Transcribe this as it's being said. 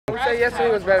say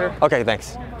yesterday was better. Okay,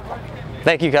 thanks.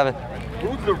 Thank you, Kevin.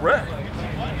 Who's the ref? Better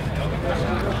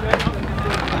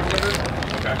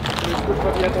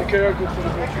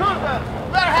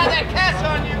have that cash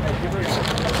on you.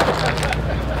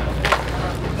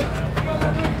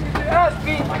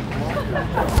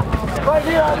 Right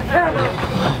here on camera.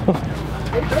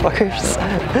 Fuckers.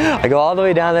 I go all the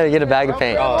way down there to get a bag of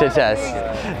paint to test.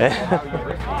 Alright,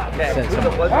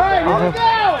 here we go!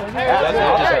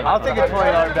 I'll take a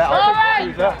 $20 bet.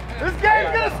 Alright! This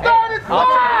game's gonna start at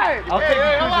 5! I'll take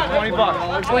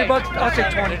 $20. $20? I'll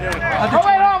take 20. Oh,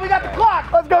 wait, on, we got the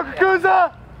clock! Let's go,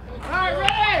 Kakuza! Alright,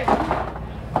 ready!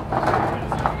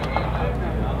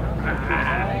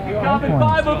 Carbon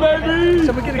fiber, baby!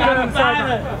 Someone get a gun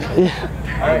inside.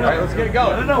 Alright, let's get it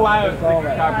going. I don't know why I was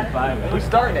thinking carbon fiber. Who's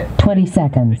starting it? 20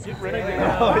 seconds. It's official.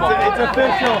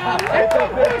 It's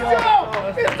official.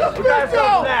 It's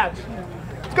official!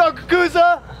 Let's go,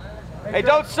 Kakuza! Hey,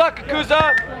 don't suck,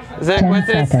 Kakuza. Is it a 10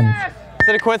 coincidence? seconds. Is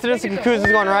it a coincidence that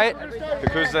Kakuza's going right?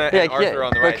 Kakuza and Arthur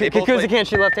on the right. But Kakuza can't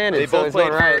shoot left-handed, They so both he's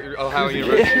going played right. for Ohio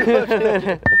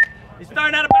University. He's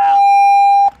starting out of bounds.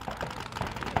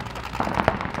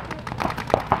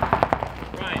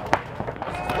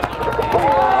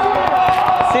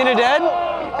 Sina dead?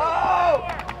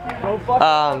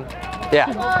 Yeah.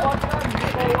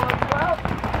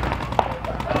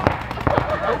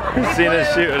 Sina's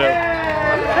shooting him.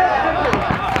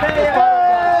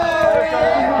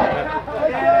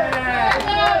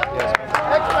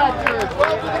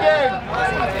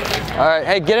 All right,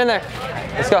 hey, get in there.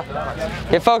 Let's go.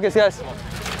 Get focused, guys.